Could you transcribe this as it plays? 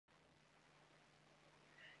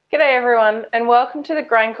G'day everyone and welcome to the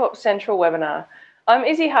GrainCorp Central webinar. I'm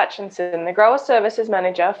Izzy Hutchinson, the Grower Services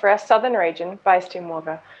Manager for our Southern region based in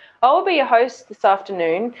Wagga. I will be your host this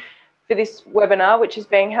afternoon for this webinar, which is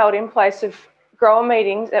being held in place of grower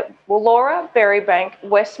meetings at Wooloora, Berrybank,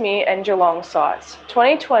 Westmere and Geelong sites.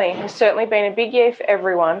 2020 has certainly been a big year for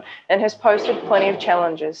everyone and has posted plenty of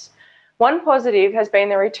challenges. One positive has been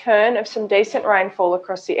the return of some decent rainfall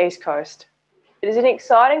across the East Coast. It is an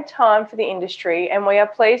exciting time for the industry and we are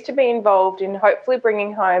pleased to be involved in hopefully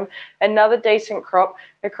bringing home another decent crop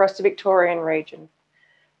across the Victorian region.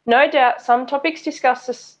 No doubt some topics discussed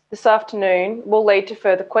this afternoon will lead to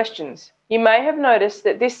further questions. You may have noticed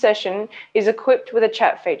that this session is equipped with a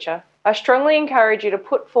chat feature. I strongly encourage you to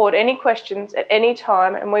put forward any questions at any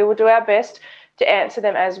time and we will do our best to answer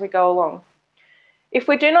them as we go along. If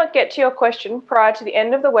we do not get to your question prior to the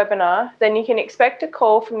end of the webinar, then you can expect a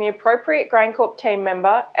call from the appropriate GrainCorp team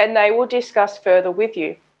member and they will discuss further with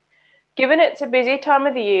you. Given it's a busy time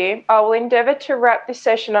of the year, I will endeavour to wrap this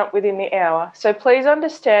session up within the hour, so please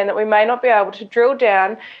understand that we may not be able to drill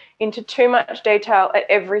down into too much detail at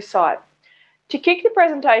every site. To kick the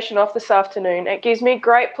presentation off this afternoon, it gives me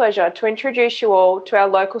great pleasure to introduce you all to our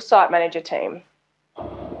local site manager team.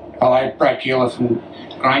 Hi, Brad Keeler from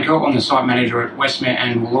GrainCorp. I'm the site manager at Westmere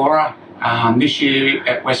and Wooloora. This year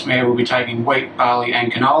at Westmere we'll be taking wheat, barley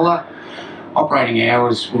and canola. Operating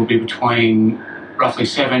hours will be between roughly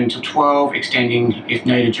 7 to 12, extending if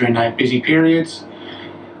needed during those busy periods.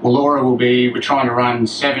 Wooloora we're trying to run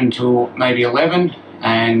 7 to maybe 11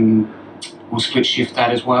 and we'll split shift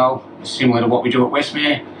that as well, similar to what we do at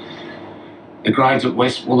Westmere. The grades at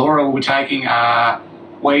Wooloora we'll be taking are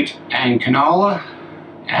wheat and canola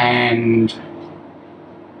and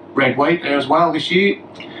red wheat there as well this year.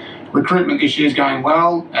 Recruitment this year is going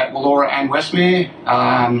well at Wooloora and Westmere.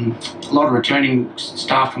 A lot of returning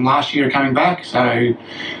staff from last year are coming back, so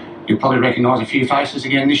you'll probably recognise a few faces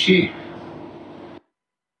again this year.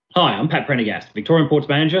 Hi, I'm Pat Prendergast, Victorian Ports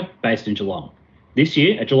Manager based in Geelong. This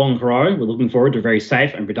year at Geelong Crow, we're looking forward to a very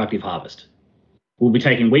safe and productive harvest. We'll be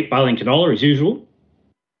taking wheat, barley and canola as usual,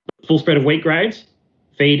 full spread of wheat grades,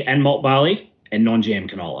 feed and malt barley, and non-GM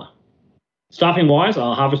canola. Staffing wise,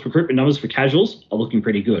 our harvest recruitment numbers for casuals are looking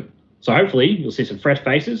pretty good. So hopefully you'll see some fresh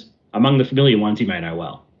faces among the familiar ones you may know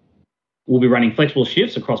well. We'll be running flexible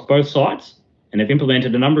shifts across both sites and have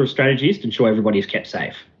implemented a number of strategies to ensure everybody is kept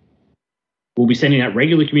safe. We'll be sending out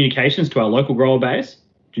regular communications to our local grower base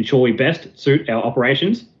to ensure we best suit our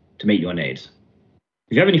operations to meet your needs.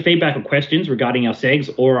 If you have any feedback or questions regarding our segs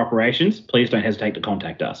or operations, please don't hesitate to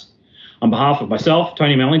contact us. On behalf of myself,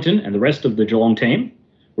 Tony Mellington, and the rest of the Geelong team,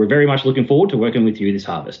 we're very much looking forward to working with you this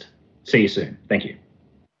harvest. See you soon. Thank you.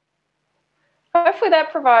 Hopefully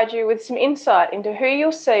that provides you with some insight into who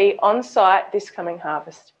you'll see on site this coming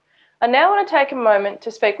harvest. I now want to take a moment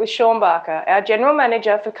to speak with Sean Barker, our General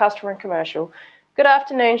Manager for Customer and Commercial. Good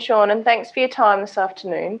afternoon, Sean, and thanks for your time this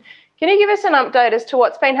afternoon. Can you give us an update as to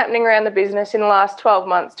what's been happening around the business in the last 12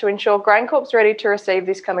 months to ensure GrainCorp's ready to receive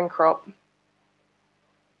this coming crop?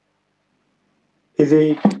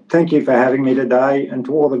 Izzy, thank you for having me today, and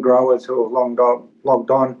to all the growers who have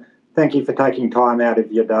logged on, thank you for taking time out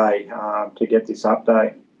of your day to get this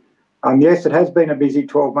update. Yes, it has been a busy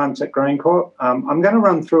 12 months at GrainCorp. I'm going to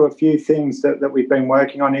run through a few things that we've been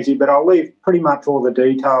working on, Izzy, but I'll leave pretty much all the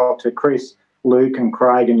detail to Chris, Luke and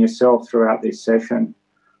Craig and yourself throughout this session.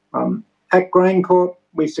 At GrainCorp,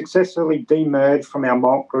 we successfully demerged from our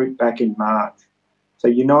malt group back in March. So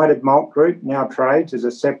United Malt Group now trades as a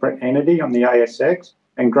separate entity on the ASX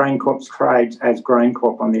and GrainCorp trades as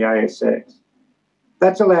GrainCorp on the ASX.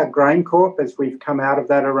 That's allowed GrainCorp, as we've come out of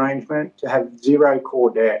that arrangement, to have zero core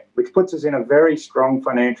debt, which puts us in a very strong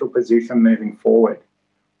financial position moving forward.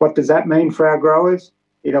 What does that mean for our growers?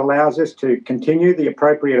 It allows us to continue the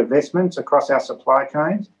appropriate investments across our supply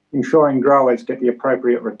chains, ensuring growers get the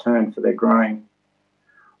appropriate return for their grain.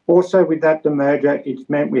 Also, with that demerger, it's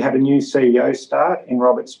meant we had a new CEO start in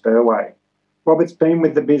Robert Spurway. Robert's been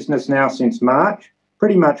with the business now since March,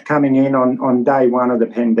 pretty much coming in on day one of the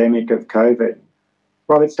pandemic of COVID.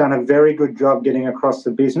 Robert's done a very good job getting across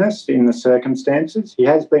the business in the circumstances. He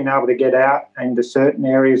has been able to get out into certain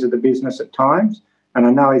areas of the business at times, and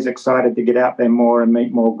I know he's excited to get out there more and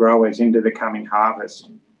meet more growers into the coming harvest.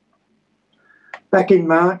 Back in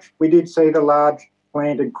March, we did see the large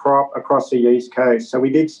planted crop across the East Coast, so we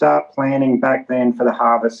did start planning back then for the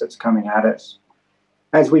harvest that's coming at us.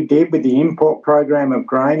 As we did with the import program of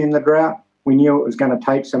grain in the drought, we knew it was going to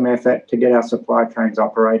take some effort to get our supply chains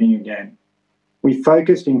operating again. We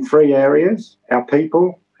focused in 3 areas: our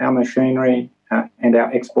people, our machinery and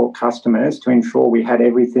our export customers, to ensure we had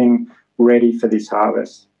everything ready for this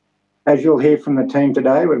harvest. As you'll hear from the team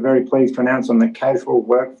today, we're very pleased to announce on the casual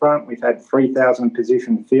work front, we've had 3,000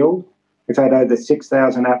 positions filled. We've had over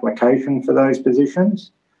 6,000 applications for those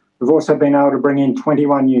positions. We've also been able to bring in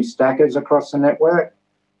 21 new stackers across the network.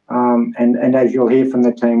 And as you'll hear from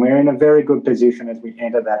the team, we're in a very good position as we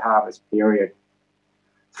enter that harvest period.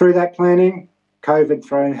 Through that planning,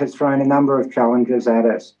 COVID has thrown a number of challenges at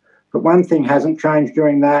us. But one thing hasn't changed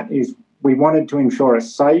during that is we wanted to ensure a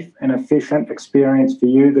safe and efficient experience for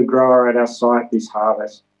you, the grower, at our site this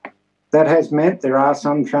harvest. That has meant there are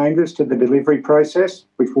some changes to the delivery process,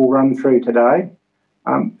 which we'll run through today,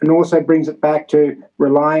 and also brings it back to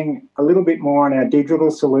relying a little bit more on our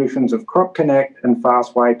digital solutions of Crop Connect and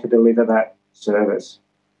Fastway to deliver that service.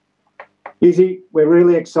 Izzy, we're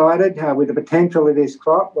really excited with the potential of this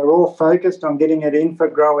crop. We're all focused on getting it in for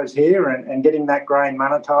growers here and getting that grain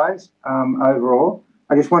monetised overall.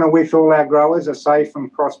 I just want to wish all our growers a safe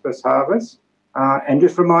and prosperous harvest and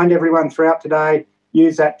just remind everyone throughout today,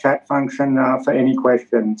 use that chat function for any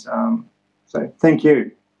questions. So thank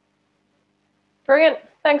you. Brilliant.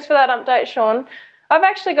 Thanks for that update, Sean. I've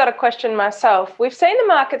actually got a question myself. We've seen the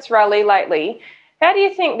markets rally lately. How do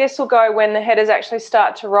you think this will go when the headers actually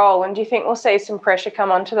start to roll? And do you think we'll see some pressure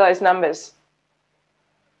come onto those numbers?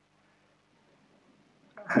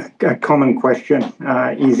 A common question,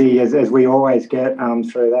 Izzy, as we always get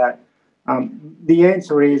through that. The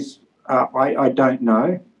answer is I don't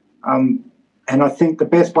know. And I think the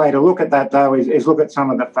best way to look at that, though, is look at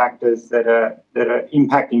some of the factors that are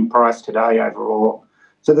impacting price today overall.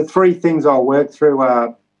 So the three things I'll work through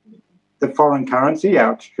are the foreign currency,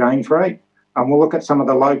 our exchange rate. We'll look at some of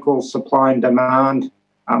the local supply and demand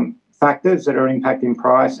factors that are impacting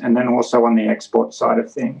price, and then also on the export side of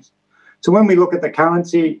things. So when we look at the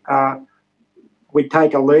currency, we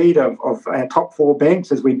take a lead of our top four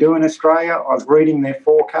banks, as we do in Australia. I was reading their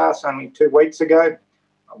forecasts only 2 weeks ago.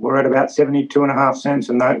 We're at about 72.5 cents,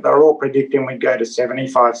 and they're all predicting we'd go to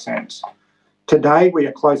 75 cents. Today, we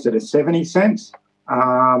are closer to 70 cents,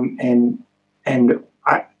 and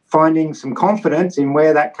finding some confidence in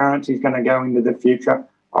where that currency is going to go into the future,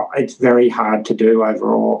 it's very hard to do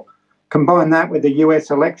overall. Combine that with the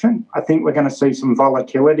US election, I think we're going to see some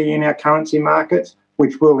volatility in our currency markets,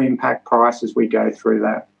 which will impact price as we go through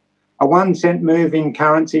that. A 1 cent move in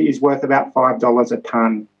currency is worth about $5 a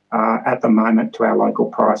tonne at the moment to our local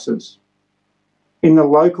prices. In the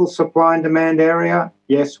local supply and demand area,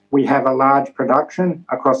 yes, we have a large production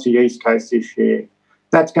across the East Coast this year.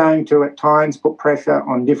 That's going to, at times, put pressure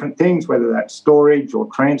on different things, whether that's storage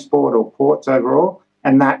or transport or ports overall,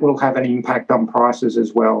 and that will have an impact on prices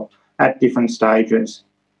as well at different stages.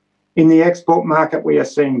 In the export market, we are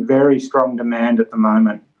seeing very strong demand at the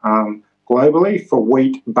moment globally for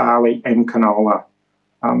wheat, barley and canola.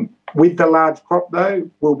 With the large crop, though,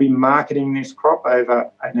 we'll be marketing this crop over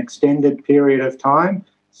an extended period of time.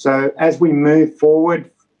 So as we move forward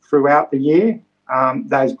throughout the year,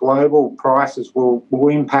 those global prices will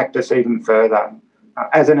impact us even further.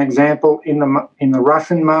 As an example, in the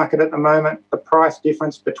Russian market at the moment, the price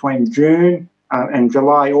difference between June and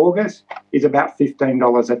July, August is about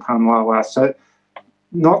 $15 a tonne lower. So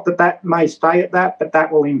not that may stay at that, but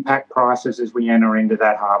that will impact prices as we enter into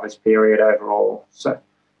that harvest period overall. So,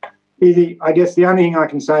 Izzy, I guess the only thing I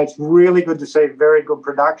can say, it's really good to see very good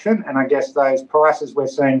production, and I guess those prices we're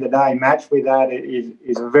seeing today match with that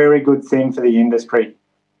is a very good thing for the industry.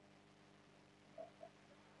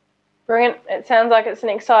 Brilliant. It sounds like it's an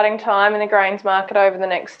exciting time in the grains market over the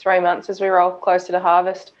next 3 months as we roll closer to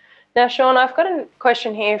harvest. Now, Sean, I've got a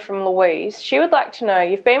question here from Louise. She would like to know,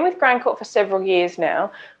 you've been with GrainCorp for several years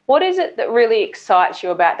now. What is it that really excites you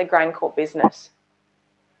about the GrainCorp business?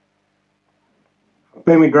 I've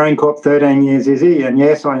been with GrainCorp 13 years, Izzy, and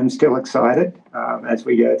yes, I am still excited as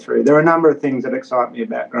we go through. There are a number of things that excite me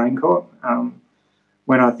about GrainCorp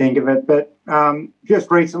when I think of it, but just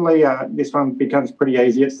recently, this one becomes pretty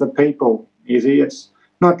easy. It's the people, Izzy. It's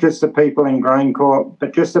not just the people in GrainCorp,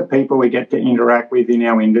 but just the people we get to interact with in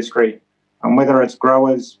our industry, whether it's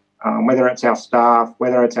growers, whether it's our staff,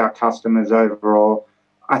 whether it's our customers overall.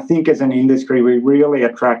 I think as an industry, we really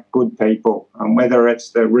attract good people, whether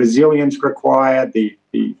it's the resilience required, the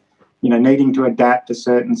needing to adapt to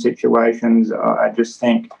certain situations. I just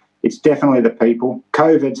think it's definitely the people.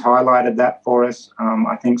 COVID's highlighted that for us.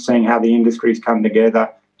 I think seeing how the industry's come together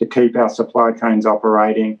to keep our supply chains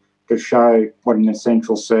operating, to show what an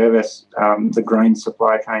essential service the grain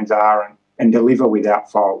supply chains are and deliver without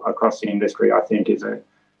fault across the industry, I think is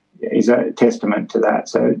a testament to that.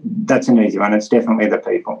 So that's an easy one. It's definitely the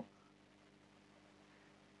people.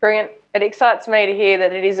 Brilliant. It excites me to hear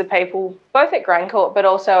that it is the people, both at GrainCorp, but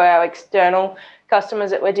also our external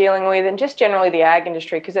customers that we're dealing with, and just generally the ag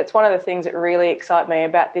industry, because it's one of the things that really excite me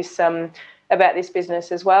about this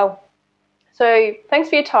business as well. So thanks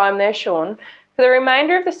for your time there, Sean. For the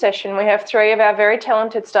remainder of the session, we have 3 of our very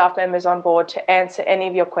talented staff members on board to answer any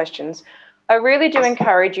of your questions. I really do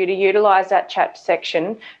encourage you to utilise that chat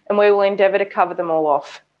section, and we will endeavour to cover them all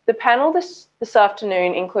off. The panel this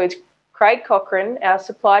afternoon includes Craig Cochran, our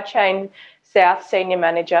Supply Chain South Senior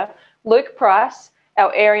Manager, Luke Price,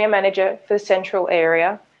 our Area Manager for the Central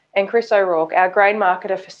Area, and Chris O'Rourke, our Grain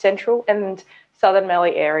Marketer for Central and Southern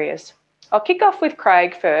Mallee areas. I'll kick off with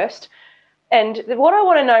Craig first. And what I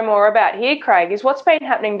want to know more about here, Craig, is what's been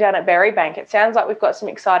happening down at Berrybank. It sounds like we've got some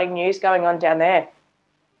exciting news going on down there.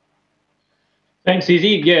 Thanks,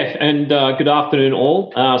 Izzy. Yeah, and good afternoon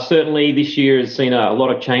all. Certainly this year has seen a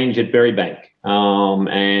lot of change at Berrybank,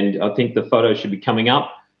 and I think the photo should be coming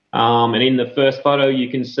up. And in the first photo, you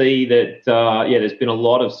can see that, there's been a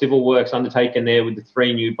lot of civil works undertaken there with the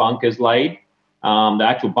 3 new bunkers laid. The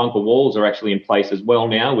actual bunker walls are actually in place as well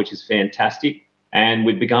now, which is fantastic. And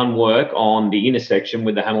we've begun work on the intersection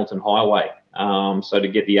with the Hamilton Highway, so to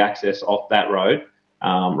get the access off that road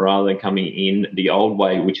rather than coming in the old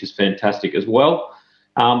way, which is fantastic as well.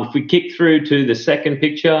 If we kick through to the second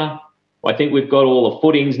picture, I think we've got all the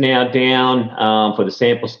footings now down for the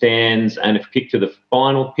sample stands. And if we kick to the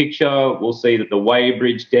final picture, we'll see that the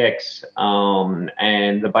weighbridge decks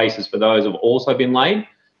and the bases for those have also been laid.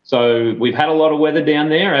 So we've had a lot of weather down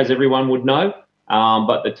there, as everyone would know.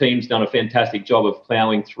 But the team's done a fantastic job of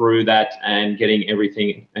ploughing through that and getting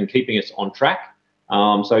everything and keeping us on track.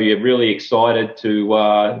 So you're really excited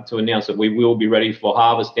to announce that we will be ready for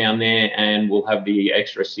harvest down there, and we'll have the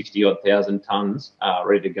extra 60-odd thousand tonnes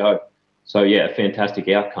ready to go. So yeah, a fantastic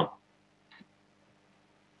outcome.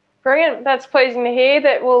 Brilliant. That's pleasing to hear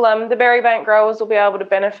that the Berrybank growers will be able to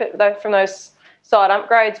benefit from those site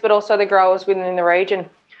upgrades, but also the growers within the region.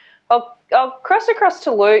 I'll cross across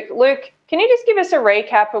to Luke. Luke, can you just give us a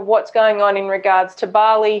recap of what's going on in regards to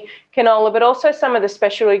barley, canola, but also some of the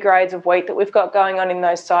specialty grades of wheat that we've got going on in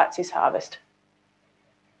those sites this harvest?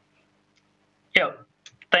 Yep.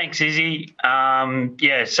 Thanks, Izzy. So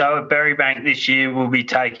at Berrybank this year we'll be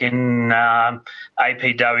taking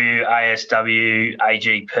APW, ASW,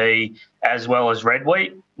 AGP, as well as red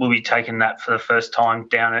wheat. We'll be taking that for the first time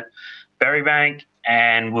down at Berrybank,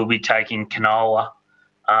 and we'll be taking canola.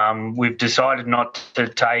 We've decided not to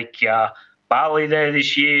take barley there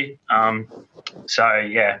this year. With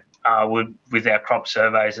our crop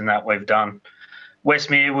surveys and that we've done.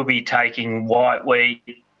 Westmere will be taking white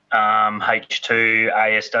wheat, H2,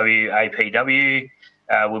 ASW, APW.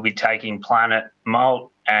 We'll be taking Planet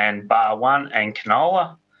Malt and Bar 1 and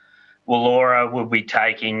canola. Woolora will be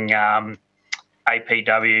taking APW,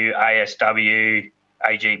 ASW,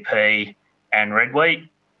 AGP and red wheat.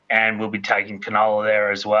 And we'll be taking canola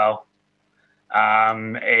there as well.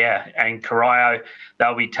 And Corio,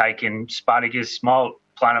 they'll be taking Spartacus Malt,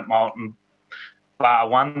 Planet Malt and Bar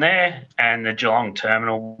 1 there. And the Geelong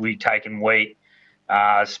terminal will be taking wheat,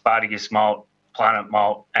 Spartacus Malt, Planet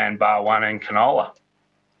Malt and Bar 1 and canola.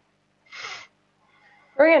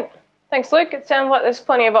 Brilliant. Thanks, Luke. It sounds like there's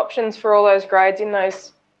plenty of options for all those grades in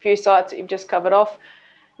those few sites that you've just covered off.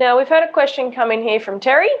 Now, we've had a question come in here from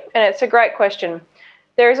Terry, and it's a great question.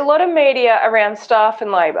 There is a lot of media around staff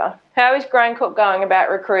and labour. How is GrainCorp going about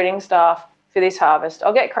recruiting staff for this harvest?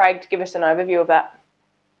 I'll get Craig to give us an overview of that.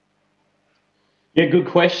 Yeah, good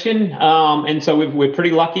question. And so we're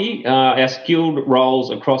pretty lucky. Our skilled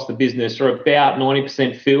roles across the business are about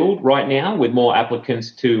 90% filled right now, with more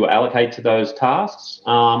applicants to allocate to those tasks.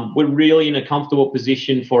 We're really in a comfortable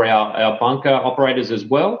position for our bunker operators as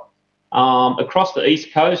well. Across the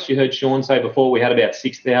East Coast, you heard Sean say before, we had about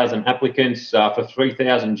 6,000 applicants for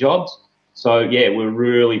 3,000 jobs. So, yeah, we're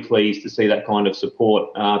really pleased to see that kind of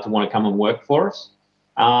support to want to come and work for us.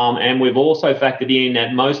 And we've also factored in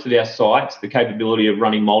at most of our sites the capability of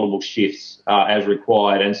running multiple shifts as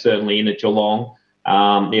required, and certainly in at Geelong,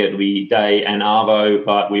 it'll be day and arvo,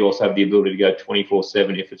 but we also have the ability to go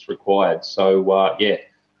 24/7 if it's required. So,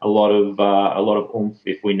 a lot of oomph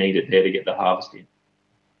if we need it there to get the harvest in.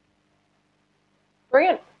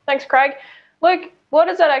 Brilliant. Thanks, Craig. Luke, what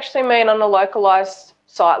does that actually mean on a localised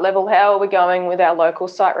site level? How are we going with our local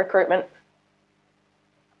site recruitment?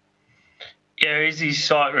 Yeah, Izzy,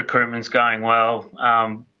 site recruitment's going well.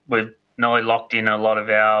 We've nearly locked in a lot of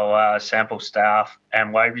our sample staff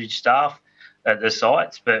and weighbridge staff at the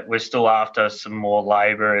sites, but we're still after some more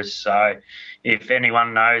labourers. So if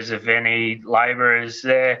anyone knows of any labourers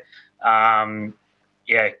there,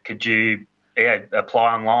 could you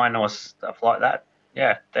apply online or stuff like that?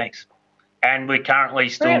 Yeah, thanks. And we're currently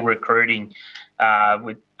still recruiting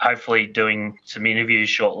with hopefully doing some interviews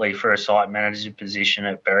shortly for a site manager position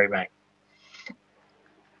at Berrybank.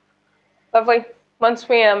 Lovely. Once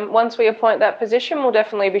we appoint that position, we'll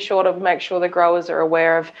definitely be sure to make sure the growers are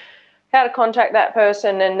aware of how to contact that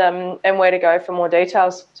person and where to go for more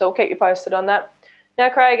details. So we'll keep you posted on that. Now,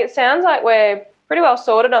 Craig, it sounds like we're pretty well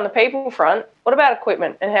sorted on the people front. What about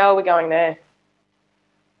equipment, and how are we going there?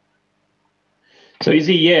 So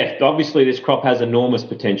Izzy, yeah, obviously this crop has enormous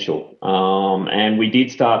potential, and we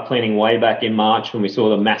did start planting way back in March when we saw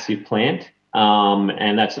the massive plant,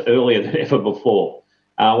 and that's earlier than ever before.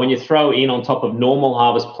 When you throw in on top of normal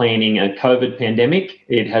harvest planting a COVID pandemic,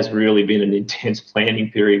 it has really been an intense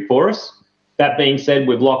planning period for us. That being said,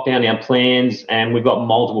 we've locked down our plans and we've got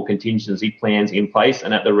multiple contingency plans in place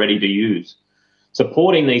and at the ready to use.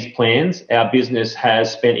 Supporting these plans, our business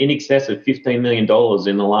has spent in excess of $15 million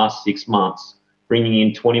in the last 6 months, bringing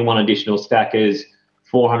in 21 additional stackers,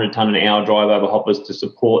 400 tonne an hour drive over hoppers to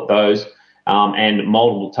support those, and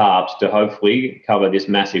multiple tarps to hopefully cover this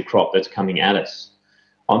massive crop that's coming at us.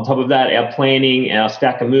 On top of that, our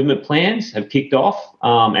stacker movement plans have kicked off,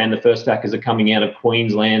 and the first stackers are coming out of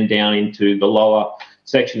Queensland down into the lower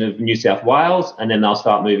section of New South Wales, and then they'll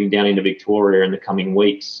start moving down into Victoria in the coming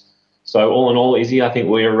weeks. So all in all, Izzy, I think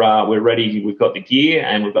we're ready. We've got the gear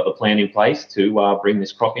and we've got the plan in place to bring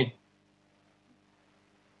this crop in.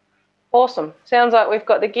 Awesome. Sounds like we've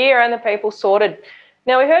got the gear and the people sorted.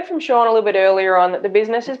 Now, we heard from Sean a little bit earlier on that the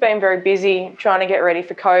business has been very busy trying to get ready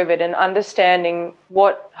for COVID and understanding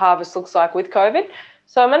what harvest looks like with COVID.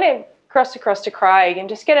 So I'm going to cross across to Craig and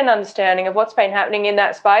just get an understanding of what's been happening in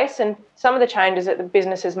that space and some of the changes that the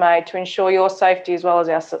business has made to ensure your safety as well as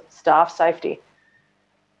our staff safety.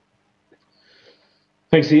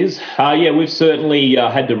 Thanks, Iz. Yeah, we've certainly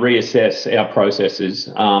had to reassess our processes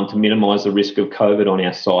to minimise the risk of COVID on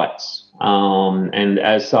our sites. And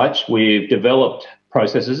as such, we've developed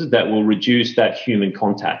processes that will reduce that human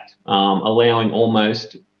contact, allowing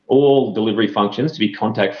almost all delivery functions to be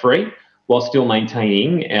contact-free while still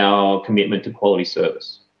maintaining our commitment to quality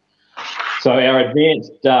service. So our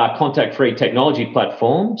advanced contact-free technology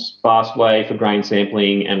platforms, Fastway for grain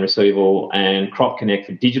sampling and receival and Crop Connect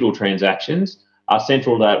for digital transactions, are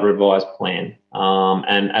central to that revised plan,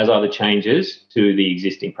 and as are the changes to the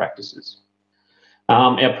existing practices.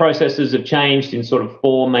 Our processes have changed in sort of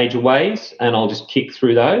 4 major ways, and I'll just kick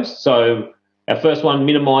through those. So our first one,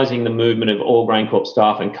 minimising the movement of all GrainCorp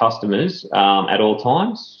staff and customers at all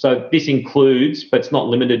times. So this includes, but it's not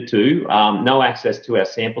limited to, no access to our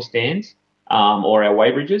sample stands or our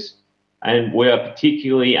weigh bridges. And we are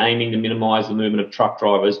particularly aiming to minimise the movement of truck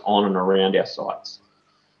drivers on and around our sites.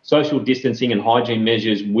 Social distancing and hygiene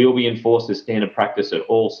measures will be enforced as standard practice at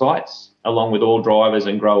all sites, along with all drivers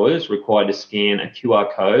and growers required to scan a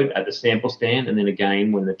QR code at the sample stand and then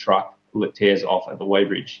again when the truck tears off at the weigh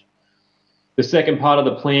bridge. The second part of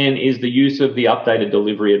the plan is the use of the updated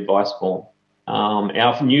delivery advice form.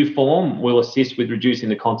 Our new form will assist with reducing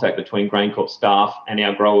the contact between GrainCorp staff and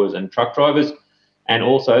our growers and truck drivers, and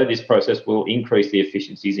also this process will increase the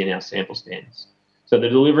efficiencies in our sample stands. So the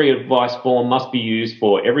delivery advice form must be used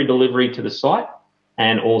for every delivery to the site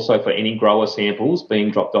and also for any grower samples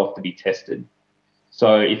being dropped off to be tested.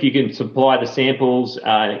 So if you can supply the samples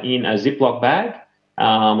in a Ziploc bag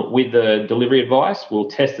with the delivery advice, we'll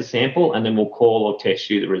test the sample and then we'll call or text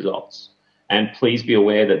you the results. And please be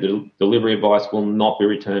aware that the delivery advice will not be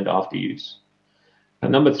returned after use.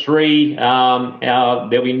 And number 3, there'll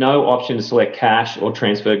be no option to select cash or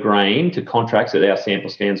transfer grain to contracts at our sample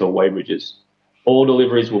stands or weigh bridges. All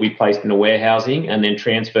deliveries will be placed in the warehousing and then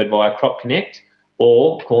transferred via Crop Connect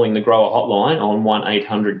or calling the grower hotline on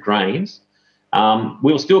 1-800-GRAINS.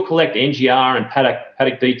 We'll still collect NGR and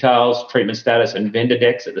paddock details, treatment status and vendor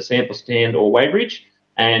decks at the sample stand or weigh bridge,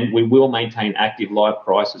 and we will maintain active live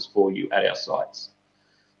prices for you at our sites.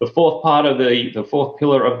 The fourth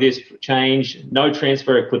pillar of this change, no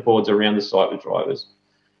transfer of clipboards around the site with drivers.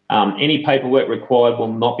 Any paperwork required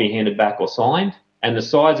will not be handed back or signed, and the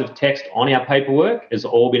size of text on our paperwork has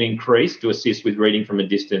all been increased to assist with reading from a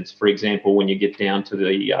distance, for example, when you get down to the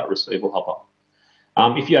receival hopper.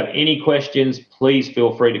 If you have any questions, please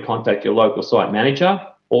feel free to contact your local site manager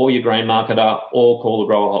or your grain marketer or call the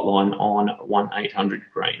grower hotline on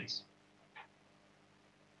 1-800-GRAINS.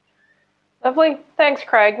 Lovely. Thanks,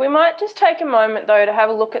 Craig. We might just take a moment, though, to have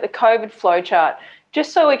a look at the COVID flowchart,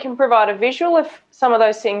 just so we can provide a visual of some of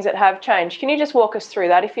those things that have changed. Can you just walk us through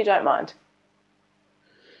that, if you don't mind?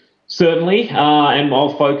 Certainly, and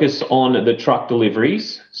I'll focus on the truck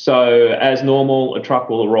deliveries. So as normal, a truck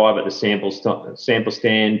will arrive at the sample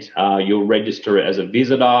stand. You'll register it as a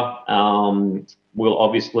visitor. We'll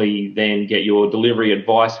obviously then get your delivery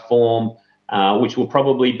advice form which will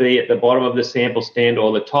probably be at the bottom of the sample stand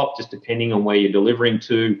or the top, just depending on where you're delivering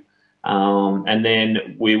to. And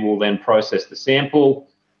then we will then process the sample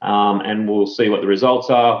and we'll see what the results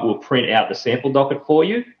are. We'll print out the sample docket for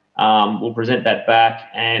you. We'll present that back,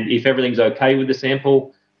 and if everything's okay with the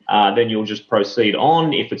sample, then you'll just proceed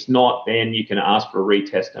on. If it's not, then you can ask for a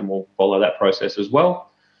retest and we'll follow that process as well.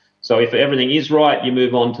 So if everything is right, you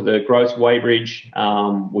move on to the gross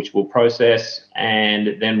weighbridge, which we'll process,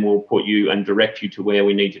 and then we'll put you and direct you to where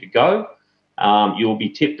we need you to go. You'll be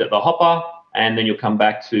tipped at the hopper, and then you'll come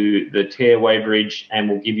back to the tare weighbridge and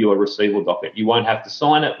we'll give you a receivable docket. You won't have to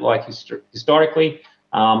sign it like historically.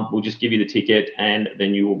 We'll just give you the ticket and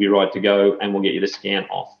then you will be right to go, and we'll get you the scan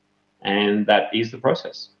off. And that is the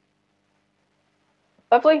process.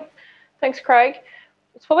 Lovely. Thanks, Craig.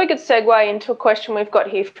 It's probably a good segue into a question we've got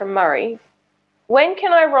here from Murray. When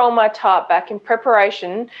can I roll my tarp back in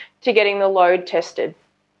preparation to getting the load tested?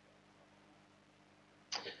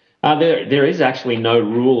 There is actually no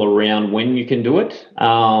rule around when you can do it.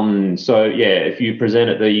 So yeah, if you present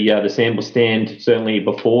at the sample stand, certainly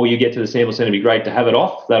before you get to the sample stand, it'd be great to have it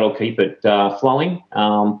off. That'll keep it flowing.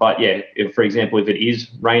 But yeah, for example, if it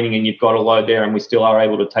is raining and you've got a load there and we still are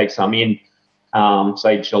able to take some in,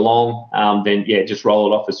 say Geelong, then yeah, just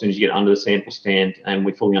roll it off as soon as you get under the sample stand. And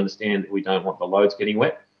we fully understand that we don't want the loads getting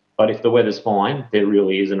wet. But if the weather's fine, there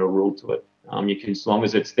really isn't a rule to it. You can, as long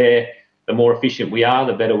as it's there, the more efficient we are,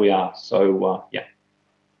 the better we are. So yeah,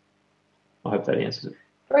 I hope that answers it.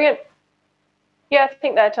 Brilliant. Yeah, I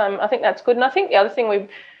think that's good. And I think the other thing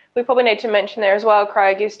we probably need to mention there as well,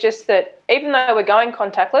 Craig, is just that even though we're going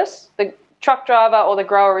contactless, the truck driver or the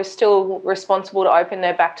grower is still responsible to open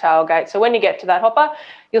their back tailgate. So when you get to that hopper,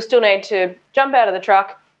 you'll still need to jump out of the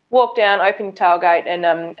truck, walk down, open your tailgate,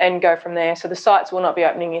 and go from there. So the sites will not be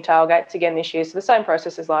opening your tailgates again this year. So the same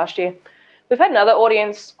process as last year. We've had another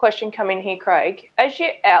audience question come in here, Craig. As you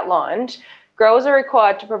outlined, growers are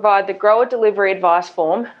required to provide the grower delivery advice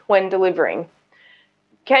form when delivering.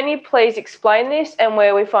 Can you please explain this and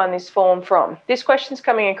where we find this form from? This question's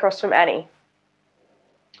coming across from Annie.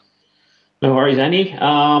 No worries, Annie.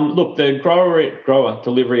 Look, the grower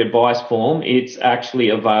delivery advice form, it's actually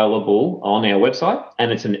available on our website,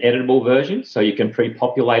 and it's an editable version, so you can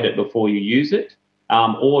pre-populate it before you use it,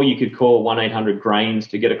 or you could call 1-800-GRAINS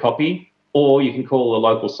to get a copy, or you can call a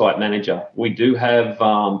local site manager. We do have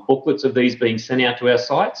booklets of these being sent out to our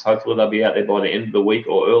sites. Hopefully they'll be out there by the end of the week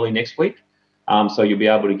or early next week, so you'll be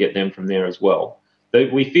able to get them from there as well.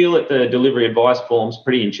 But we feel that the delivery advice form's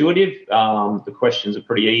pretty intuitive. The questions are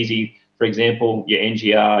pretty easy. For example, your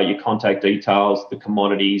NGR, your contact details, the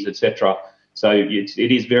commodities, etc. So it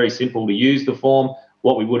is very simple to use the form.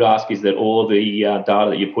 What we would ask is that all of the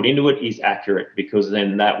data that you put into it is accurate, because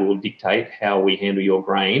then that will dictate how we handle your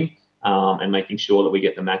grain, and making sure that we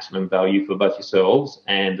get the maximum value for both yourselves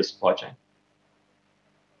and the supply chain.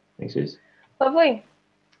 Thanks, Suze. Lovely.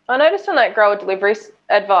 I noticed on that grower delivery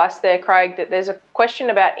advice there, Craig, that there's a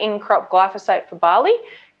question about in-crop glyphosate for barley.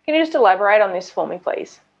 Can you just elaborate on this for me,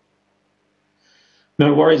 please?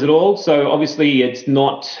 No worries at all. So obviously it's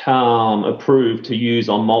not approved to use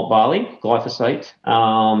on malt barley, glyphosate.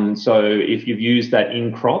 So if you've used that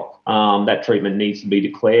in crop, that treatment needs to be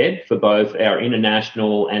declared for both our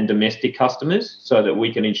international and domestic customers, so that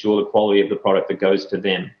we can ensure the quality of the product that goes to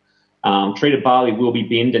them. Treated barley will be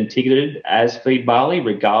binned and ticketed as feed barley,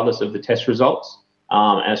 regardless of the test results,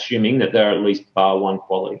 assuming that they're at least bar 1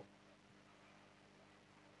 quality.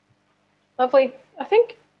 Lovely.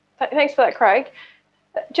 Thanks for that, Craig.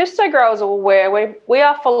 Just so growers are aware, we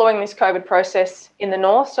are following this COVID process in the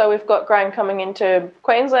north. So we've got grain coming into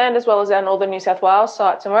Queensland as well as our northern New South Wales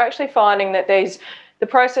sites, and we're actually finding that the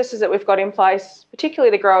processes that we've got in place,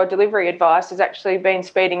 particularly the grower delivery advice, has actually been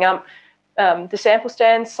speeding up the sample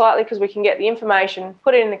stands slightly, because we can get the information,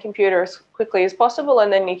 put it in the computer as quickly as possible,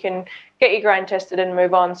 and then you can get your grain tested and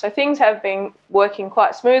move on. So things have been working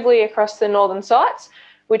quite smoothly across the northern sites,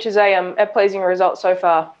 which is a pleasing result so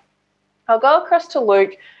far. I'll go across to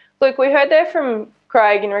Luke. Luke, we heard there from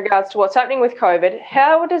Craig in regards to what's happening with COVID.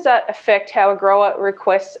 How does that affect how a grower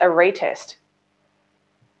requests a retest?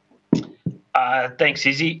 Thanks,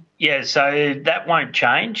 Izzy. Yeah, so that won't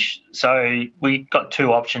change. So we've got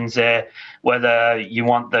 2 options there, whether you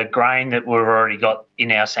want the grain that we've already got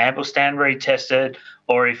in our sample stand retested,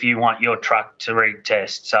 or if you want your truck to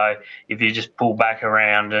retest. So if you just pull back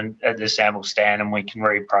around and at the sample stand and we can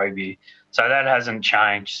reprobe you. So that hasn't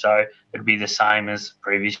changed. So it'd be the same as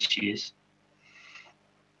previous years.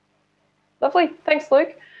 Lovely. Thanks,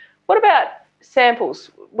 Luke. What about samples?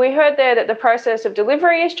 We heard there that the process of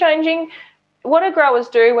delivery is changing. What do growers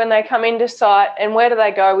do when they come into site, and where do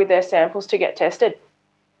they go with their samples to get tested?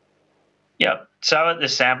 Yep. So at the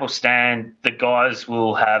sample stand, the guys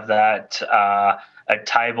will have that a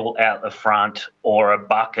table out the front or a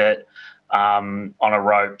bucket on a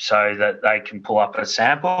rope so that they can pull up a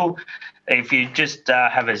sample. If you just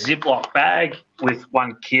have a Ziploc bag with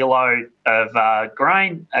 1 kilo of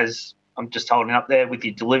grain, as I'm just holding up there with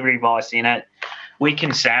your delivery device in it, we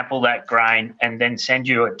can sample that grain and then send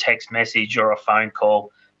you a text message or a phone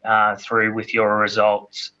call through with your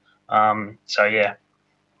results. So, yeah.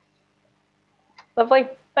 Lovely.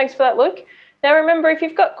 Thanks for that, Luke. Now, remember, if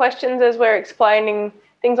you've got questions as we're explaining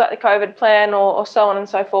things like the COVID plan or so on and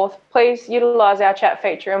so forth, please utilise our chat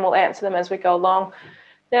feature and we'll answer them as we go along.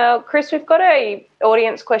 Now, Chris, we've got a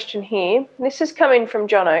audience question here. This is coming from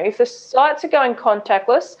Jono. If the sites are going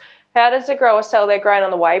contactless, how does the grower sell their grain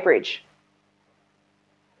on the weighbridge?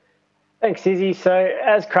 Thanks, Izzy. So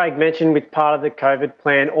as Craig mentioned, with part of the COVID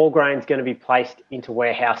plan, all grain is going to be placed into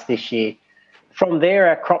warehouse this year. From there,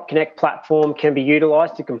 our Crop Connect platform can be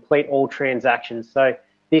utilised to complete all transactions. So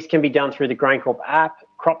this can be done through the GrainCorp app,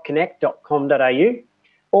 cropconnect.com.au,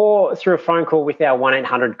 or through a phone call with our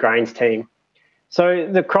 1-800-GRAINS team. So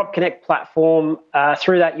the Crop Connect platform,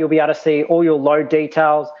 through that you'll be able to see all your load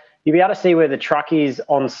details. You'll be able to see where the truck is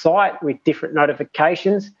on site with different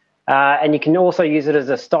notifications. And you can also use it as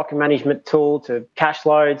a stock management tool to cash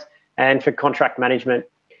loads and for contract management.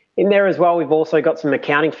 In there as well, we've also got some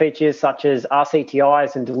accounting features such as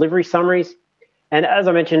RCTIs and delivery summaries. And as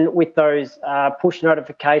I mentioned, with those push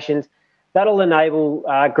notifications, that'll enable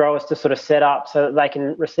growers to sort of set up so that they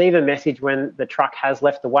can receive a message when the truck has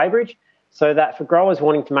left the weighbridge, so that for growers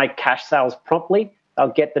wanting to make cash sales promptly, they'll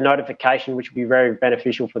get the notification, which will be very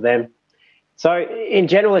beneficial for them. So in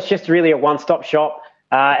general, it's just really a one-stop shop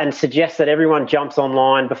and suggests that everyone jumps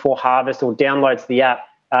online before harvest or downloads the app,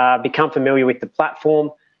 become familiar with the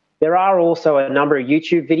platform. There are also a number of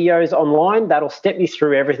YouTube videos online that'll step you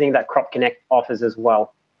through everything that Crop Connect offers as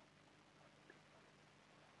well.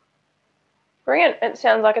 Brilliant. It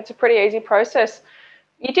sounds like it's a pretty easy process.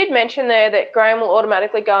 You did mention there that grain will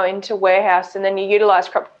automatically go into warehouse and then you utilise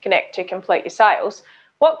Crop Connect to complete your sales.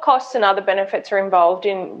 What costs and other benefits are involved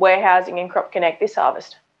in warehousing in Crop Connect this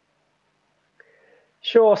harvest?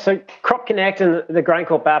 Sure. So Crop Connect and the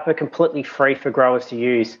GrainCorp app are completely free for growers to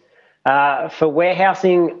use. For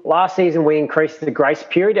warehousing, last season we increased the grace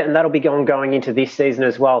period and that'll be ongoing into this season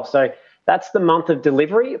as well. So that's the month of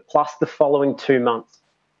delivery plus the following 2 months.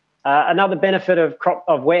 Another benefit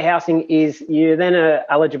of warehousing is you're then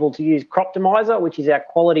eligible to use Croptimizer, which is our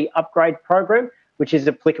quality upgrade program, which is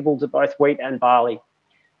applicable to both wheat and barley.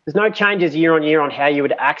 There's no changes year on year on how you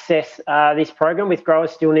would access this program, with growers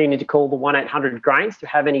still needing to call the 1-800-GRAINS to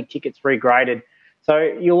have any tickets regraded. So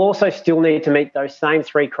you'll also still need to meet those same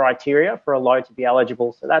 3 criteria for a load to be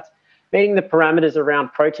eligible. So that's meeting the parameters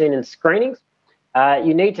around protein and screenings.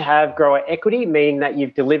 You need to have grower equity, meaning that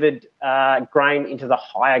you've delivered grain into the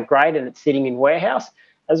higher grade and it's sitting in warehouse,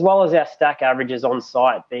 as well as our stack averages on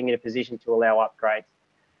site being in a position to allow upgrades.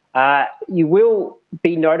 You will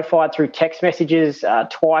be notified through text messages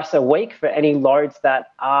twice a week for any loads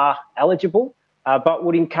that are eligible, but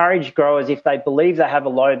would encourage growers, if they believe they have a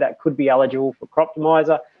load that could be eligible for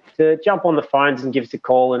Croptimizer, to jump on the phones and give us a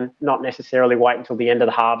call and not necessarily wait until the end of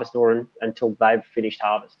the harvest or until they've finished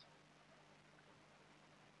harvest.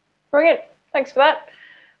 Brilliant. Thanks for that.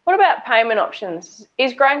 What about payment options?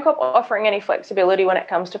 Is GrainCorp offering any flexibility when it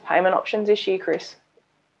comes to payment options this year, Chris?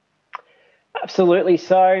 Absolutely.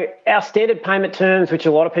 So our standard payment terms, which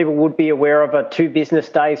a lot of people would be aware of, are 2 business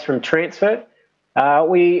days from transfer.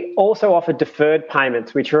 We also offer deferred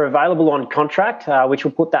payments, which are available on contract, which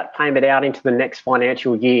will put that payment out into the next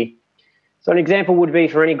financial year. So an example would be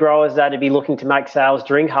for any growers that would be looking to make sales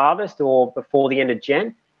during harvest or before the end of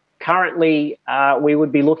Jan. Currently, we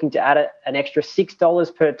would be looking to add an extra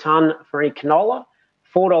 $6 per tonne for any canola,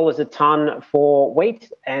 $4 a tonne for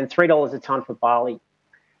wheat, and $3 a tonne for barley.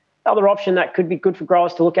 Another option that could be good for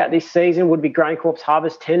growers to look at this season would be GrainCorp's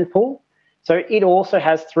Harvest 10 pool. So it also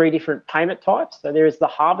has 3 different payment types. So there is the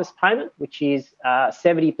harvest payment, which is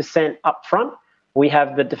 70% upfront. We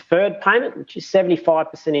have the deferred payment, which is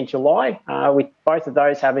 75% in July, with both of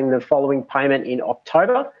those having the following payment in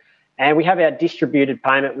October. And we have our distributed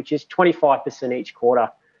payment, which is 25% each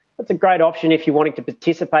quarter. That's a great option if you're wanting to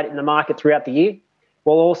participate in the market throughout the year,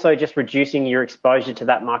 while also just reducing your exposure to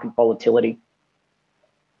that market volatility.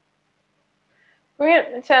 Brilliant.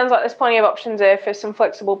 It sounds like there's plenty of options there for some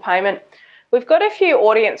flexible payment. We've got a few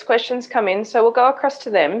audience questions come in, so we'll go across to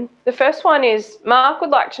them. The first one is, Mark would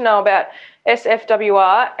like to know about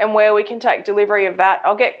SFWR and where we can take delivery of that.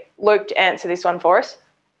 I'll get Luke to answer this one for us.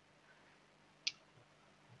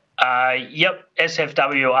 Yep,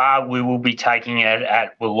 SFWR, we will be taking it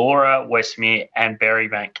at Wollora, Westmere and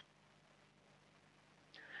Berrybank.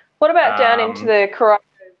 What about down into the Corio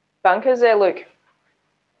bunkers there, Luke?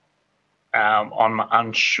 I'm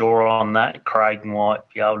unsure on that. Craig might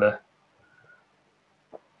be able to.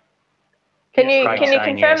 Can you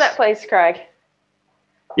confirm yes. that, please, Craig?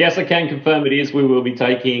 Yes, I can confirm it is. We will be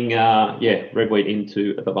taking, red wheat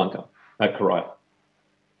into the bunker at Corio.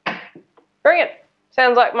 Brilliant.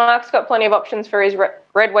 Sounds like Mark's got plenty of options for his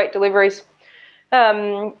red wheat deliveries.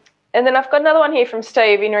 And then I've got another one here from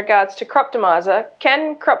Steve in regards to Croptimizer.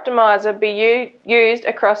 Can Croptimizer be used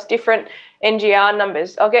across different NGR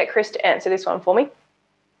numbers? I'll get Chris to answer this one for me.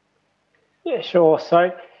 Yeah, sure.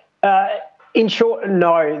 So, in short,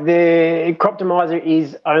 no. The Croptimizer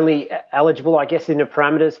is only eligible, I guess, in the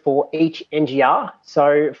parameters for each NGR.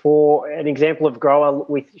 So, for an example of grower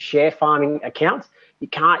with share farming accounts, you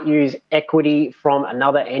can't use equity from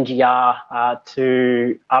another NGR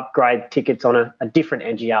to upgrade tickets on a different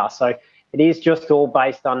NGR. So it is just all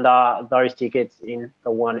based under those tickets in the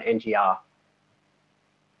one NGR.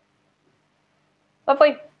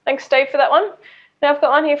 Lovely. Thanks, Steve, for that one. Now I've got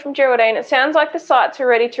one here from Geraldine. It sounds like the sites are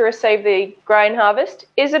ready to receive the grain harvest.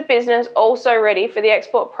 Is the business also ready for the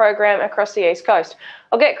export program across the East Coast?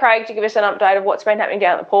 I'll get Craig to give us an update of what's been happening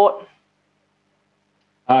down at the port.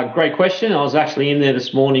 Great question. I was actually in there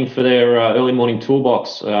this morning for their early morning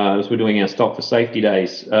toolbox as we're doing our stock for safety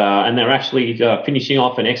days, and they're actually finishing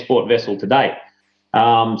off an export vessel today.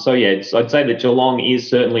 I'd say that Geelong is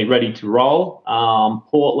certainly ready to roll.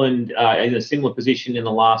 Portland, in a similar position in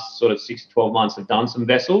the last sort of 6 to 12 months, have done some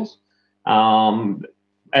vessels.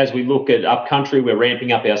 As we look at upcountry, we're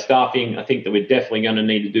ramping up our staffing. I think that we're definitely going to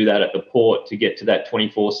need to do that at the port to get to that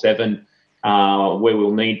 24/7. Where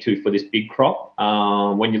we'll need to for this big crop.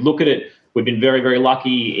 When you look at it, we've been very, very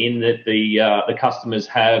lucky in that the customers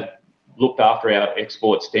have looked after our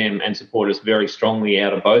export stem and supported us very strongly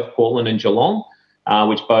out of both Portland and Geelong,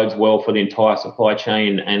 which bodes well for the entire supply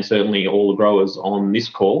chain and certainly all the growers on this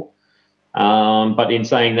call. But in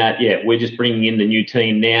saying that, we're just bringing in the new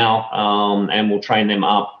team now and we'll train them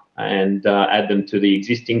up and add them to the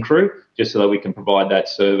existing crew just so that we can provide that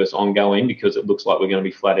service ongoing, because it looks like we're going to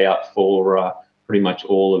be flat out for pretty much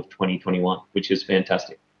all of 2021, which is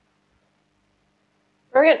fantastic.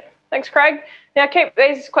 Brilliant. Thanks, Craig. Now keep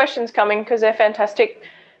these questions coming because they're fantastic.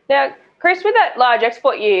 Now, Chris, with that large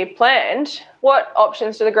export year planned, what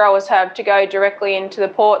options do the growers have to go directly into the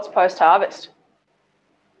ports post-harvest?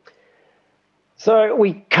 So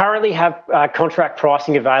we currently have contract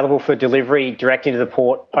pricing available for delivery direct into the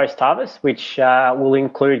port post-harvest, which will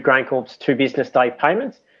include GrainCorp's 2 business day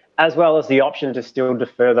payments, as well as the option to still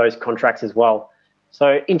defer those contracts as well.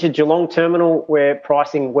 So into Geelong terminal, we're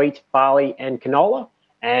pricing wheat, barley and canola,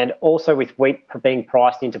 and also with wheat being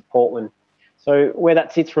priced into Portland. So where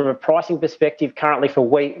that sits from a pricing perspective, currently for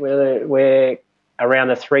wheat, we're around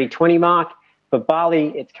the 320 mark. For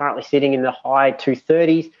barley, it's currently sitting in the high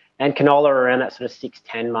 230s. And canola around that sort of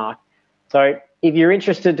 610 mark. So if you're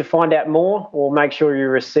interested to find out more or make sure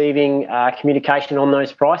you're receiving communication on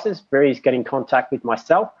those prices, please get in contact with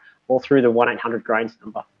myself or through the 1-800-GRAINS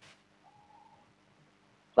number.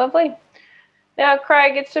 Lovely. Now,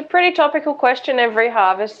 Craig, it's a pretty topical question every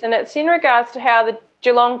harvest, and it's in regards to how the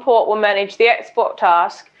Geelong port will manage the export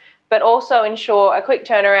task, but also ensure a quick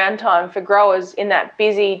turnaround time for growers in that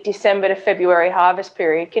busy December to February harvest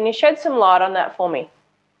period. Can you shed some light on that for me?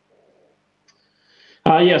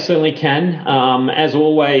 Yeah, certainly can. As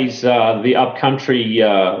always, the upcountry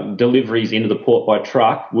deliveries into the port by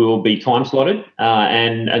truck will be time slotted,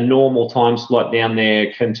 and a normal time slot down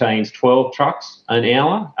there contains 12 trucks an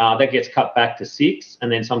hour. That gets cut back to 6,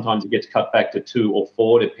 and then sometimes it gets cut back to 2 or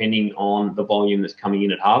 4, depending on the volume that's coming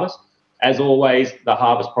in at harvest. As always, the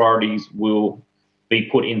harvest priorities will be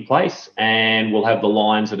put in place, and we'll have the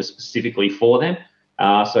lines that are specifically for them.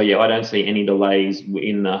 I don't see any delays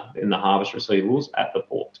in the harvest receivables at the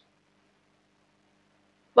port.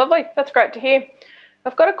 Lovely. That's great to hear.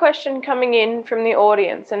 I've got a question coming in from the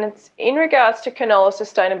audience, and it's in regards to canola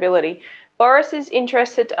sustainability. Boris is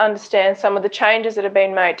interested to understand some of the changes that have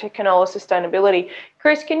been made to canola sustainability.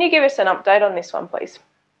 Chris, can you give us an update on this one, please?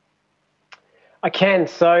 I can.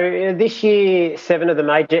 So this year, 7 of the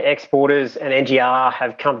major exporters and NGR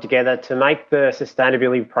have come together to make the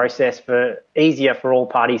sustainability process easier for all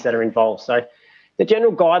parties that are involved. So the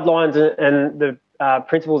general guidelines and the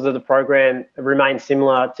principles of the program remain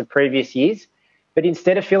similar to previous years, but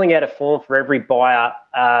instead of filling out a form for every buyer,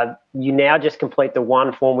 you now just complete the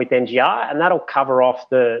one form with NGR, and that'll cover off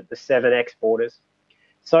the 7 exporters.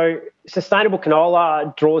 So sustainable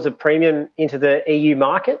canola draws a premium into the EU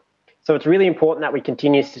market, So it's really important that we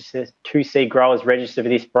continue to see growers register for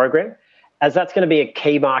this program, as that's going to be a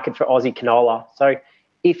key market for Aussie canola. So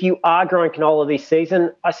if you are growing canola this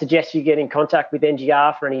season, I suggest you get in contact with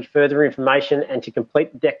NGR for any further information and to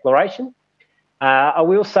complete the declaration. I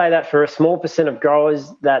will say that for a small percent of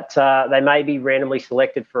growers that they may be randomly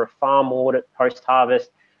selected for a farm audit post-harvest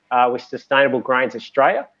with Sustainable Grains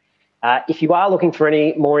Australia. If you are looking for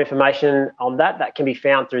any more information on that, that can be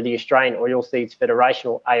found through the Australian Oilseeds Federation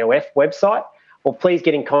or AOF website, or please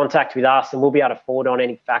get in contact with us and we'll be able to forward on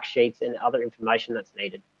any fact sheets and other information that's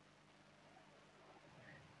needed.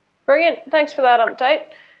 Brilliant. Thanks for that update.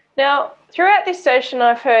 Now, throughout this session,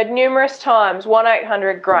 I've heard numerous times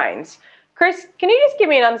 1-800-GRAINS. Chris, can you just give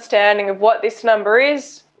me an understanding of what this number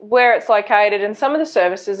is, where it's located, and some of the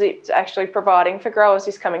services it's actually providing for growers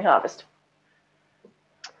this coming harvest?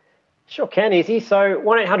 Sure can, Izzy. So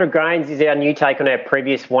 1-800-GRAINS is our new take on our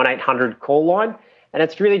previous 1-800 call line, and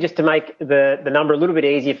it's really just to make the number a little bit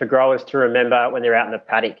easier for growers to remember when they're out in the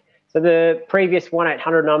paddock. So the previous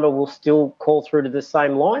 1-800 number will still call through to the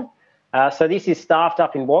same line. So this is staffed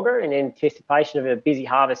up in Wagga in anticipation of a busy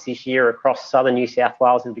harvest this year across southern New South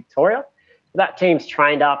Wales and Victoria. That team's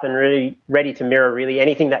trained up and really ready to mirror really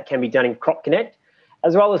anything that can be done in Crop Connect,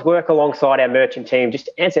 as well as work alongside our merchant team just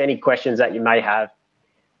to answer any questions that you may have.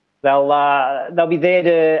 They'll be there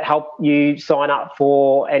to help you sign up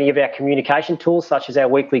for any of our communication tools, such as our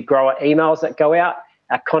weekly grower emails that go out,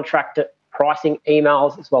 our contract pricing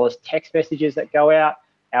emails, as well as text messages that go out,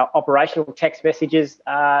 our operational text messages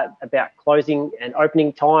about closing and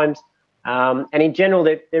opening times. And in general,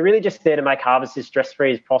 they're really just there to make harvest as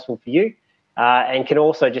stress-free as possible for you, and can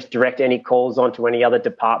also just direct any calls onto any other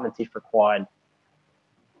departments if required.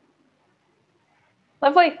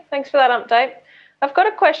 Lovely. Thanks for that update. I've got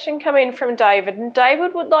a question come in from David, and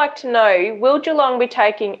David would like to know, will Geelong be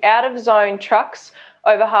taking out-of-zone trucks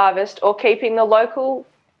over harvest or keeping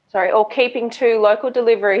two local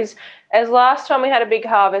deliveries, as last time we had a big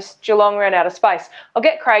harvest, Geelong ran out of space? I'll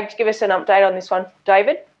get Craig to give us an update on this one.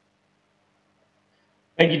 David?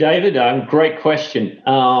 Thank you, David. Great question.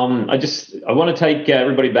 I want to take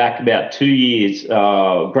everybody back about 2 years.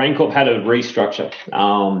 GrainCorp had a restructure,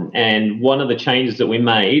 and one of the changes that we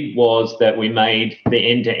made was that we made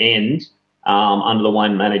the end-to-end under the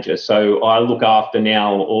one manager. So I look after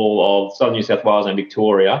now all of Southern New South Wales and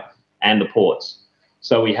Victoria and the ports.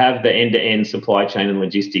 So we have the end-to-end supply chain and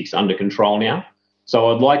logistics under control now.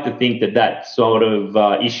 So I'd like to think that that sort of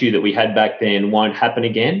issue that we had back then won't happen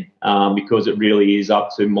again, because it really is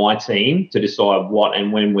up to my team to decide what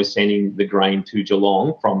and when we're sending the grain to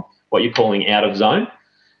Geelong from what you're calling out of zone.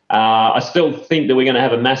 I still think that we're going to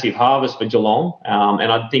have a massive harvest for Geelong, and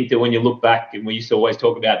I think that when you look back, and we used to always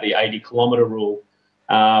talk about the 80-kilometre rule,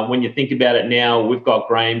 when you think about it now, we've got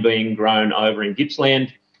grain being grown over in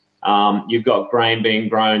Gippsland. You've got grain being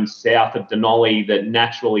grown south of Denali that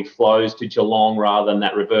naturally flows to Geelong rather than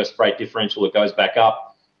that reverse freight differential that goes back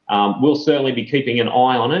up. We'll certainly be keeping an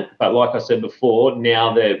eye on it, but like I said before,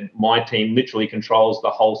 now that my team literally controls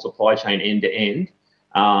the whole supply chain end to end,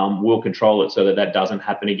 we'll control it so that that doesn't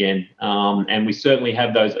happen again. And we certainly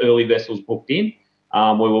have those early vessels booked in,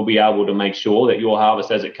 where we'll be able to make sure that your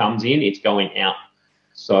harvest as it comes in, it's going out.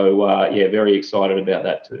 So yeah, very excited about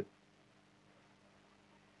that too.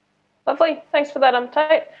 Lovely. Thanks for that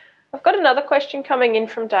update. I've got another question coming in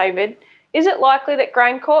from David. Is it likely that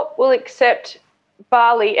GrainCorp will accept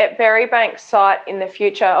barley at Berrybank's site in the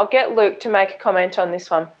future? I'll get Luke to make a comment on this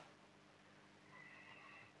one.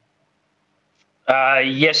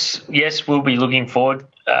 Yes, we'll be looking forward,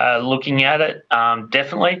 looking at it.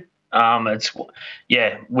 Definitely.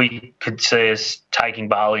 We could see us taking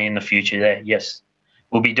barley in the future there. Yes.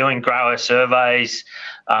 We'll be doing grower surveys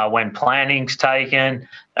when planning's taken,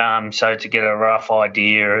 so to get a rough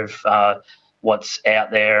idea of what's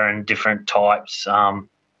out there and different types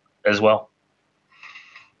as well.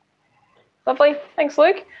 Lovely. Thanks,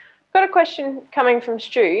 Luke. I've got a question coming from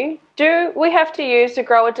Stu. Do we have to use the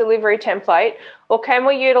grower delivery template, or can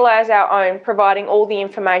we utilise our own, providing all the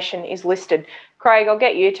information is listed? Craig, I'll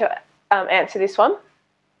get you to answer this one.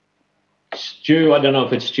 Stu, I don't know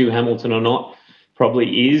if it's Stu Hamilton or not.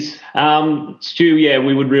 Probably is. Stu, yeah,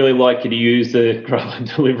 we would really like you to use the grower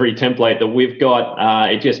delivery template that we've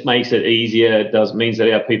got. It just makes it easier. It means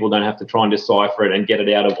that our people don't have to try and decipher it and get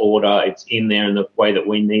it out of order. It's in there in the way that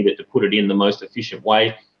we need it to put it in the most efficient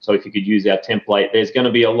way. So if you could use our template, there's going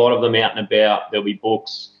to be a lot of them out and about. There'll be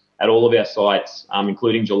books at all of our sites,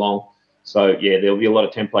 including Geelong. So yeah, there'll be a lot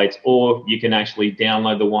of templates, or you can actually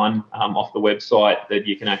download the one off the website that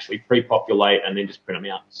you can actually pre-populate and then just print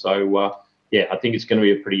them out. So yeah, I think it's going to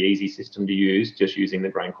be a pretty easy system to use, just using the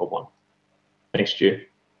GrainCorp one. Thanks, Stu.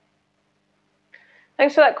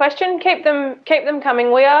 Thanks for that question. Keep them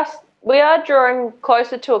coming. We are drawing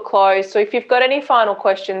closer to a close, so if you've got any final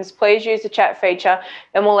questions, please use the chat feature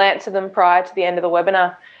and we'll answer them prior to the end of the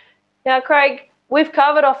webinar. Now, Craig, we've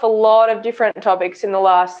covered off a lot of different topics in the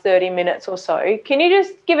last 30 minutes or so. Can you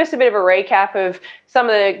just give us a bit of a recap of some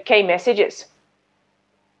of the key messages?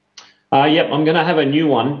 Yep, I'm going to have a new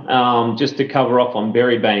one just to cover off on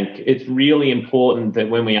Berrybank. It's really important that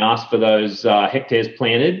when we ask for those hectares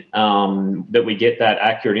planted, that we get that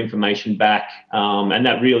accurate information back, and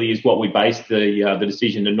that really is what we based the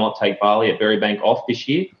decision to not take barley at Berrybank off this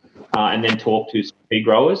year, and then talk to key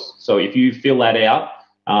growers. So if you fill that out,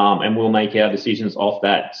 and we'll make our decisions off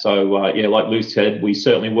that. So yeah, like Lou said, we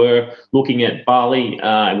certainly were looking at barley,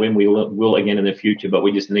 and when we will again in the future, but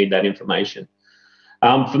we just need that information.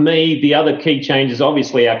 For me, the other key change is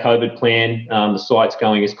obviously our COVID plan. The site's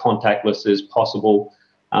going as contactless as possible.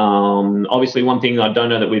 Obviously, one thing I don't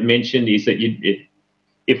know that we've mentioned is that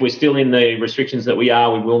if we're still in the restrictions that we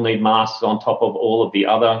are, we will need masks on top of all of the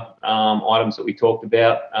other items that we talked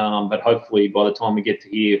about. But hopefully, by the time we get to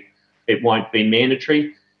here, it won't be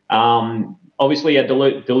mandatory. Obviously, our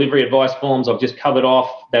delivery advice forms I've just covered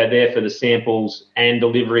off. They're there for the samples and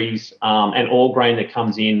deliveries, and all grain that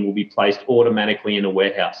comes in will be placed automatically in a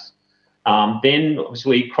warehouse. Then,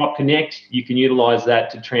 obviously, Crop Connect, you can utilise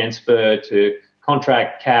that to transfer to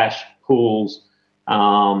contract, cash, pools,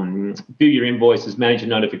 do your invoices, manage your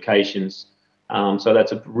notifications. So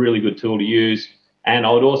that's a really good tool to use. And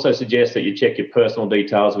I would also suggest that you check your personal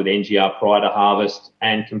details with NGR prior to harvest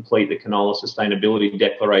and complete the canola sustainability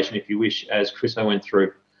declaration if you wish, as Chris went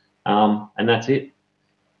through. And that's it.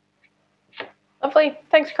 Lovely.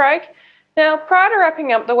 Thanks, Craig. Now, prior to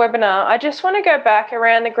wrapping up the webinar, I just want to go back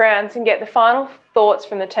around the grounds and get the final thoughts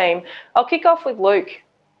from the team. I'll kick off with Luke.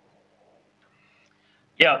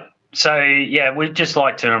 Yeah. So, yeah, we'd just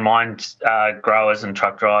like to remind growers and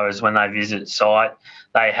truck drivers when they visit site,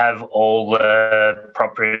 they have all the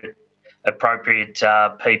appropriate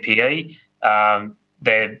PPE,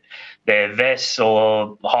 their vests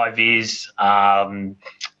or high-vis,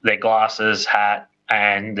 their glasses, hat,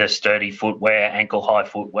 and the sturdy footwear, ankle-high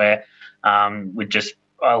footwear. We'd just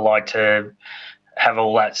like to have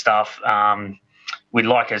all that stuff. We'd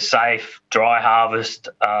like a safe, dry harvest,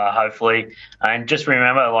 hopefully. And just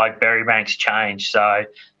remember, like, Berrybank's changed. So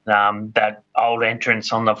that old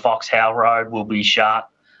entrance on the Fox Howe Road will be shut.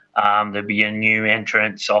 There'll be a new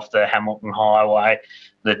entrance off the Hamilton Highway.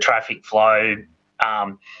 The traffic flow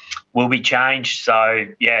will be changed. So,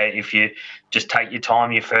 yeah, if you just take your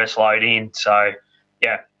time, your first load in. So,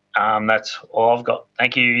 yeah, that's all I've got.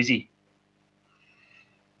 Thank you, Izzy.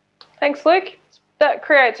 Thanks, Luke. That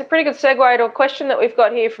creates a pretty good segue to a question that we've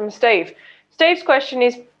got here from Steve. Steve's question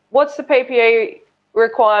is, what's the PPE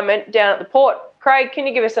requirement down at the port? Craig, can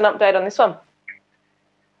you give us an update on this one?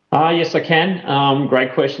 Yes, I can.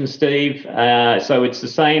 Great question, Steve. So it's the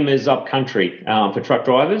same as up country for truck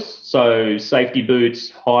drivers. So safety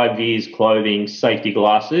boots, high-vis clothing, safety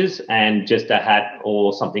glasses, and just a hat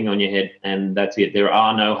or something on your head, and that's it. There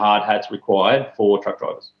are no hard hats required for truck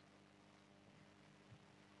drivers.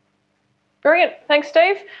 Brilliant. Thanks,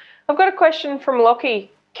 Steve. I've got a question from Lockie.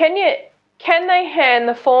 Can they hand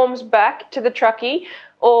the forms back to the truckie,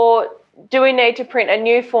 or do we need to print a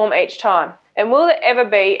new form each time? And will there ever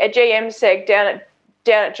be a GM seg down at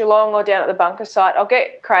Geelong or down at the bunker site? I'll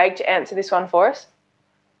get Craig to answer this one for us.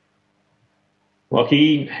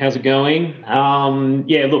 Lockie, how's it going?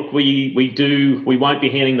 Yeah, look, we won't be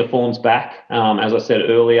handing the forms back, as I said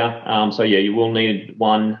earlier. So yeah, you will need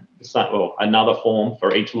another form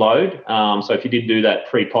for each load. So if you did do that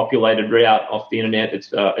pre-populated route off the internet,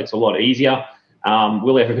 it's a lot easier.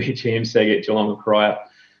 Will there ever be a GM seg at Geelong or Corio?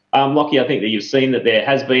 Lockie, I think that you've seen that there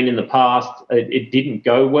has been in the past. It didn't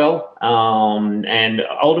go well, and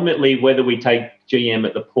ultimately whether we take GM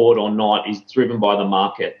at the port or not is driven by the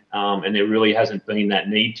market, and there really hasn't been that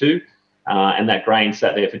need to, and that grain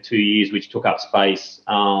sat there for 2 years, which took up space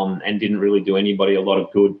and didn't really do anybody a lot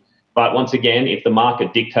of good. But once again, if the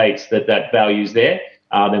market dictates that value's there,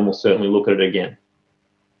 then we'll certainly look at it again.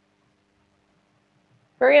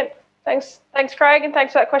 Brilliant. Thanks, Craig, and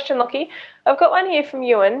thanks for that question, Lockie. I've got one here from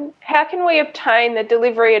Ewan. How can we obtain the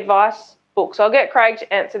delivery advice books? I'll get Craig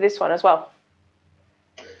to answer this one as well.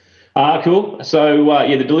 Cool. So,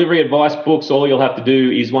 yeah, the delivery advice books, all you'll have to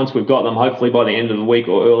do is once we've got them, hopefully by the end of the week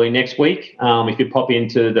or early next week, if you pop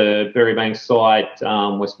into the Berrybank site,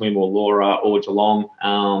 West Wimble, Laura or Geelong,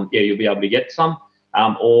 yeah, you'll be able to get some,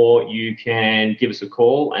 or you can give us a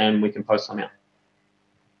call and we can post some out.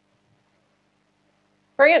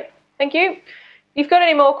 Brilliant. Thank you. If you've got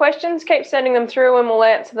any more questions, keep sending them through and we'll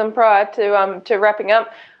answer them prior to wrapping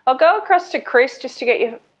up. I'll go across to Chris just to get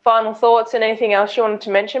your final thoughts and anything else you wanted to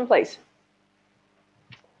mention, please.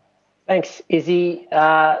 Thanks, Izzy.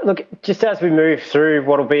 Look, just as we move through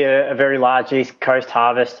what will be a very large East Coast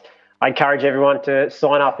harvest, I encourage everyone to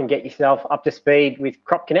sign up and get yourself up to speed with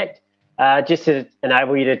Crop Connect, just to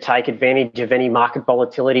enable you to take advantage of any market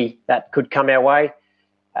volatility that could come our way.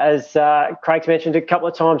 As Craig's mentioned a couple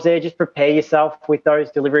of times there, just prepare yourself with those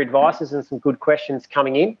delivery advices and some good questions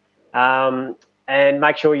coming in. And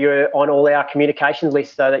make sure you're on all our communication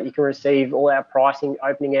lists so that you can receive all our pricing,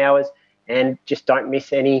 opening hours, and just don't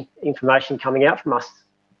miss any information coming out from us.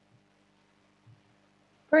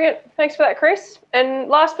 Brilliant. Thanks for that, Chris. And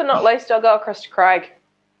last but not least, I'll go across to Craig.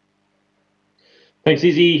 Thanks,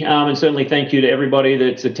 Izzy, and certainly thank you to everybody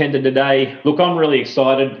that's attended today. Look, I'm really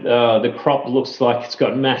excited. The crop looks like it's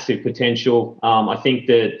got massive potential. I think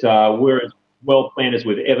that we're as well planned as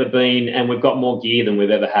we've ever been, and we've got more gear than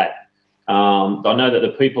we've ever had. I know that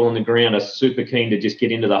the people on the ground are super keen to just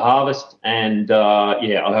get into the harvest, and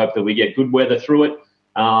yeah, I hope that we get good weather through it,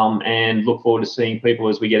 and look forward to seeing people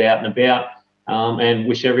as we get out and about, and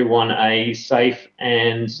wish everyone a safe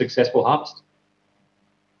and successful harvest.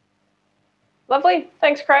 Lovely.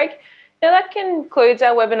 Thanks, Craig. Now that concludes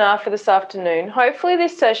our webinar for this afternoon. Hopefully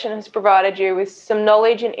this session has provided you with some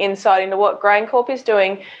knowledge and insight into what GrainCorp is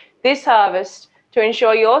doing this harvest to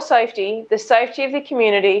ensure your safety, the safety of the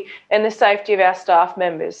community, and the safety of our staff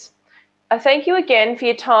members. I thank you again for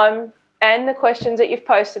your time and the questions that you've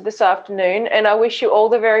posted this afternoon, and I wish you all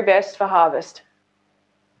the very best for harvest.